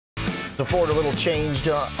The Ford a little changed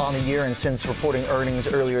on the year and since reporting earnings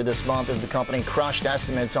earlier this month as the company crushed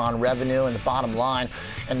estimates on revenue and the bottom line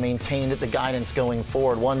and maintained the guidance going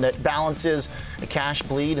forward. One that balances the cash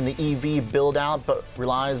bleed and the EV build out, but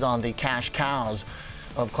relies on the cash cows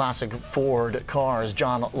of classic Ford cars.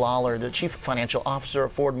 John Lawler, the Chief Financial Officer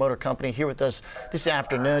of Ford Motor Company, here with us this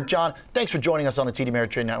afternoon. John, thanks for joining us on the TD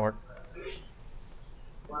Ameritrade Network.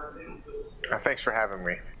 Thanks for having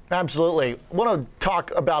me. Absolutely. I want to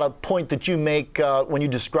talk about a point that you make when you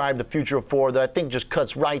describe the future of Ford that I think just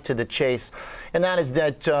cuts right to the chase, and that is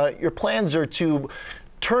that your plans are to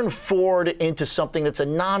turn Ford into something that's a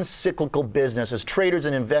non-cyclical business. As traders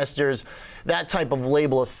and investors, that type of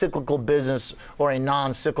label, a cyclical business or a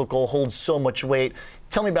non-cyclical, holds so much weight.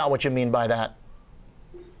 Tell me about what you mean by that.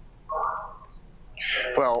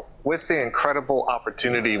 Well, with the incredible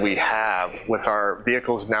opportunity we have with our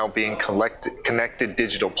vehicles now being connected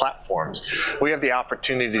digital platforms, we have the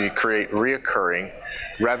opportunity to create reoccurring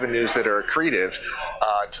revenues that are accretive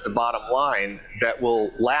to the bottom line that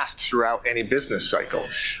will last throughout any business cycle.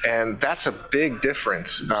 And that's a big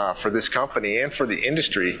difference for this company and for the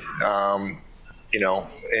industry.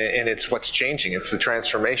 And it's what's changing. It's the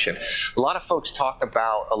transformation. A lot of folks talk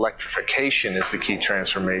about electrification as the key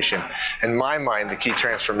transformation. In my mind, the key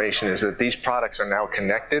transformation is that these products are now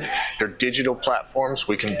connected. They're digital platforms.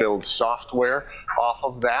 We can build software off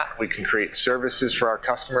of that. We can create services for our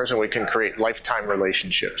customers, and we can create lifetime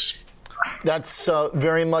relationships. That's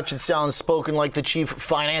very much, it sounds, spoken like the Chief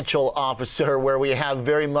Financial Officer, where we have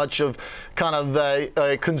very much of kind of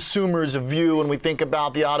a consumer's view when we think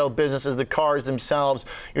about the auto business as the cars themselves.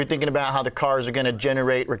 You're thinking about how the cars are going to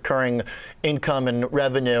generate recurring income and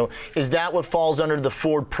revenue. Is that what falls under the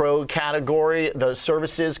Ford Pro category, the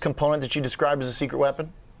services component that you described as a secret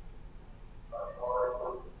weapon?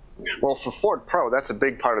 Well, for Ford Pro, that's a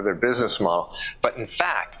big part of their business model. But in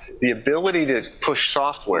fact, the ability to push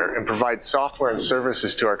software and provide software and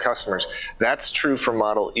services to our customers, that's true for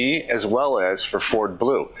Model E as well as for Ford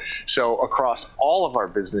Blue. So across all of our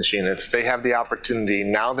business units, they have the opportunity,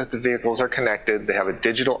 now that the vehicles are connected, they have a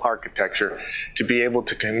digital architecture, to be able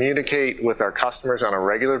to communicate with our customers on a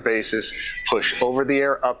regular basis, push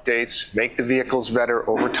over-the-air updates, make the vehicles better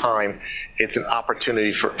over time. It's an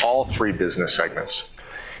opportunity for all three business segments.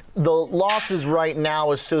 The losses right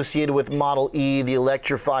now associated with Model E, the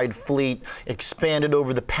electrified fleet, expanded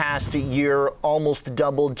over the past year, almost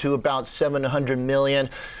doubled to about $700 million.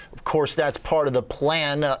 Of course, that's part of the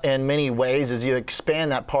plan in many ways as you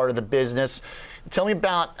expand that part of the business. Tell me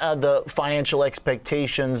about the financial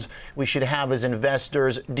expectations we should have as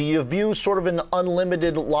investors. Do you view sort of an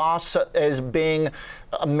unlimited loss as being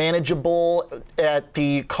manageable at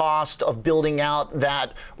the cost of building out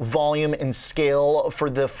that volume and scale for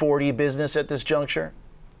the Ford E business at this juncture?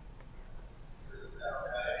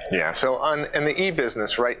 Yeah, so in the E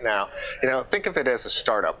business right now, think of it as a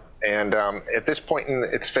startup. And at this point in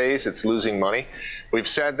its phase, it's losing money. We've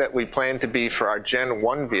said that we plan to be, for our Gen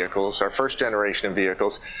 1 vehicles, our first generation of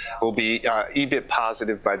vehicles, will be EBIT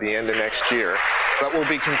positive by the end of next year. But we'll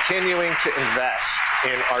be continuing to invest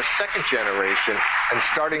in our second generation and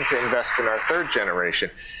starting to invest in our third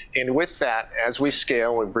generation. And with that, as we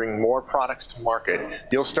scale and bring more products to market,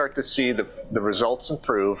 you'll start to see the results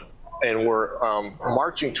improve. And we're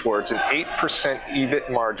marching towards an 8% EBIT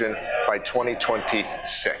margin by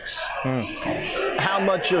 2026. How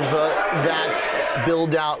much of that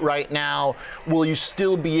build out right now will you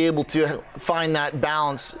still be able to find that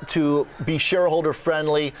balance to be shareholder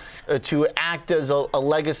friendly, to act as a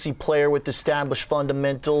legacy player with established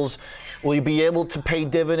fundamentals? Will you be able to pay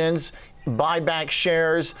dividends, buy back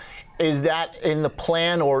shares? Is that in the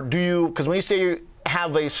plan, or do you, because when you say you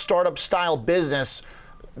have a startup style business,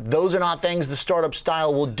 those are not things the startup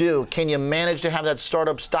style will do. Can you manage to have that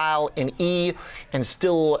startup style in E and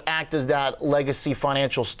still act as that legacy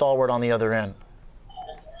financial stalwart on the other end?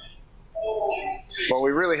 Well,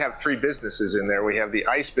 we really have three businesses in there. We have the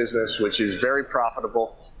ICE business, which is very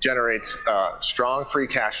profitable, generates strong free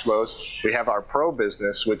cash flows. We have our Pro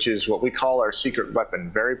business, which is what we call our secret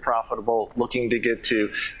weapon, very profitable, looking to get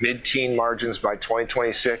to mid-teen margins by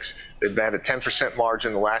 2026. They've had a 10%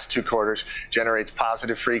 margin the last 2 quarters, generates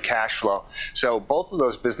positive free cash flow. So both of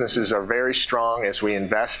those businesses are very strong as we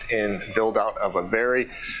invest in build out of a very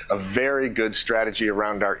good strategy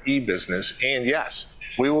around our E business. And yes,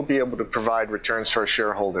 we will be able to provide returns to our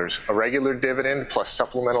shareholders, a regular dividend plus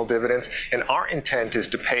supplemental dividends, and our intent is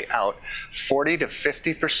to pay out 40 to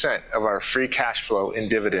 50% of our free cash flow in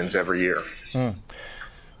dividends every year.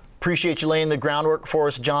 Appreciate you laying the groundwork for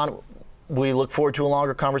us, John. We look forward to a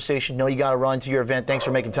longer conversation. Know you got to run to your event. Thanks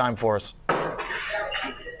for making time for us.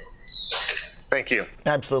 Thank you.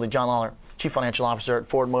 Absolutely. John Lawler, Chief Financial Officer at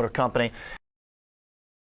Ford Motor Company.